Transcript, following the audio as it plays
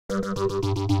Ladies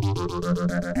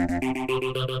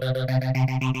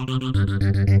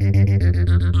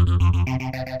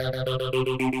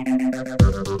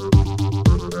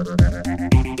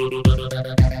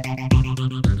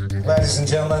and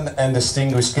gentlemen and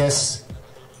distinguished guests,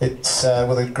 it's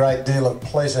with a great deal of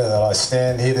pleasure that I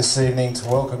stand here this evening to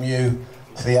welcome you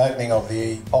to the opening of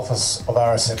the office of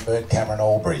RSM Bird Cameron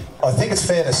Albury. I think it's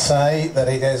fair to say that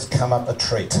it has come up a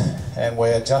treat, and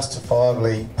we're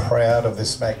justifiably proud of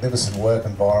this magnificent work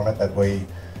environment that we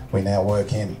now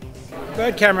work in.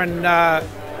 Bird Cameron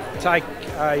take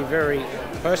a very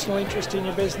personal interest in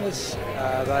your business.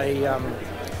 They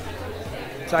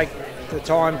take the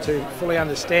time to fully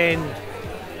understand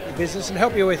your business and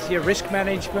help you with your risk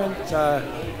management,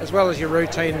 as well as your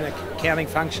routine accounting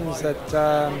functions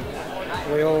that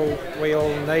we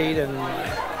all need and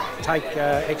take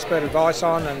expert advice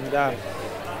on, and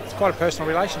it's quite a personal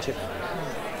relationship.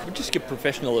 We just give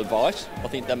professional advice. I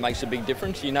think that makes a big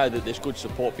difference. You know that there's good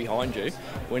support behind you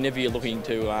whenever you're looking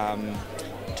to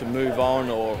move on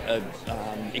or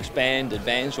expand,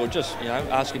 advance, or just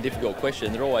ask a difficult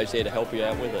question. They're always there to help you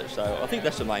out with it. So I think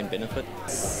that's the main benefit.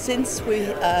 Since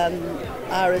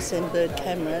RSM Bird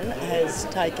Cameron has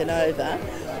taken over,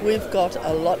 we've got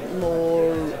a lot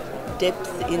more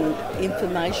depth in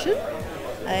information,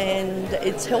 and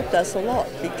it's helped us a lot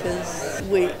because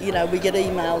we get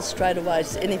emails straight away.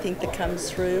 So anything that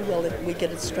comes through, well, we get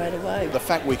it straight away. The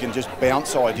fact we can just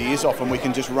bounce ideas off and we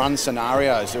can just run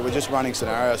scenarios. So we're just running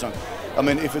scenarios on. I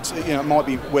mean, if it's it might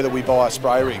be whether we buy a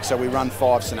spray rig. So we run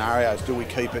 5 scenarios. Do we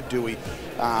keep it? Do we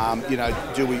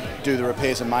do we do the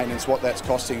repairs and maintenance? What that's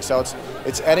costing? So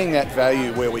it's adding that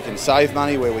value where we can save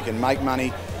money, where we can make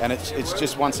money, and it's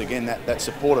just once again that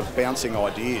support of bouncing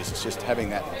ideas. It's just having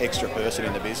that extra person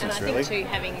in the business, and I think too,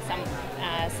 having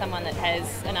someone that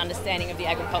has an understanding of the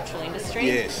agricultural industry.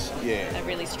 Yes, yeah. A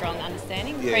really strong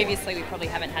understanding. Yeah. Previously, we probably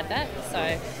haven't had that.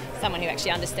 So someone who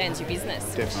actually understands your business.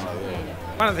 Definitely.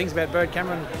 Yeah. One of the things about Bird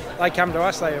Cameron, they come to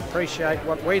us, they appreciate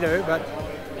what we do, but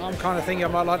I'm kind of thinking I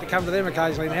might like to come to them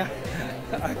occasionally now.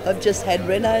 I've just had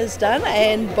renos done,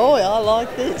 and boy, I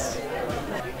like this.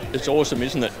 It's awesome,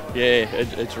 isn't it? Yeah,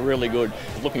 it's really good.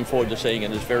 Looking forward to seeing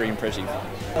it. It's very impressive.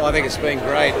 Well, I think it's been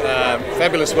great.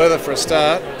 Fabulous weather for a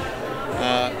start.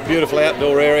 Beautiful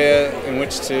outdoor area in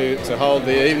which to hold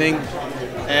the evening,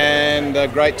 and a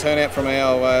great turnout from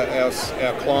our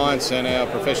clients and our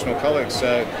professional colleagues.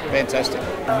 So fantastic.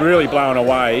 Really blown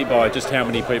away by just how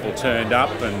many people turned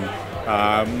up,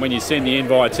 and when you send the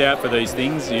invites out for these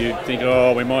things, you think,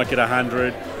 oh, we might get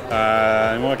 100. We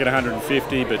might get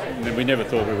 150, but we never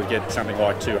thought we would get something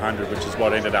like 200, which is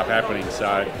what ended up happening.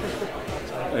 So,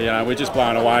 we're just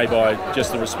blown away by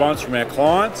just the response from our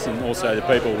clients and also the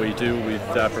people we deal with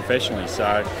professionally.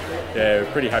 So, yeah,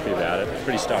 we're pretty happy about it,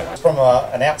 pretty stoked. From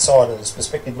an outsider's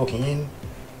perspective looking in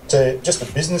to just the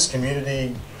business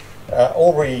community,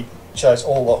 Albury shows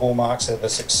all the hallmarks of a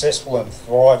successful and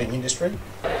thriving industry.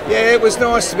 Yeah, it was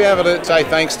nice to be able to say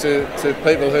thanks to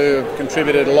people who have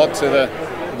contributed a lot to the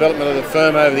development of the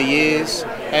firm over the years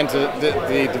and to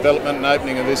the development and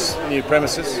opening of this new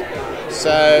premises.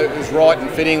 So it was right and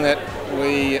fitting that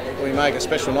we make a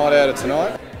special night out of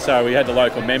tonight. So we had the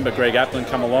local member, Greg Appling,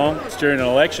 come along. It's during an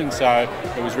election, so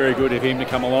it was very good of him to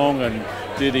come along and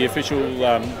do the official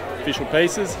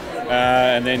pieces,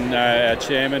 and then our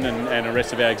chairman and the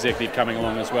rest of our executive coming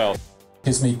along as well. It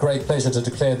gives me great pleasure to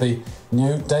declare the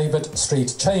new David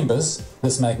Street Chambers,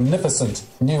 this magnificent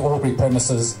new Albury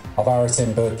premises of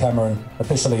RSM Bird Cameron,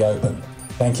 officially open.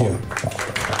 Thank you.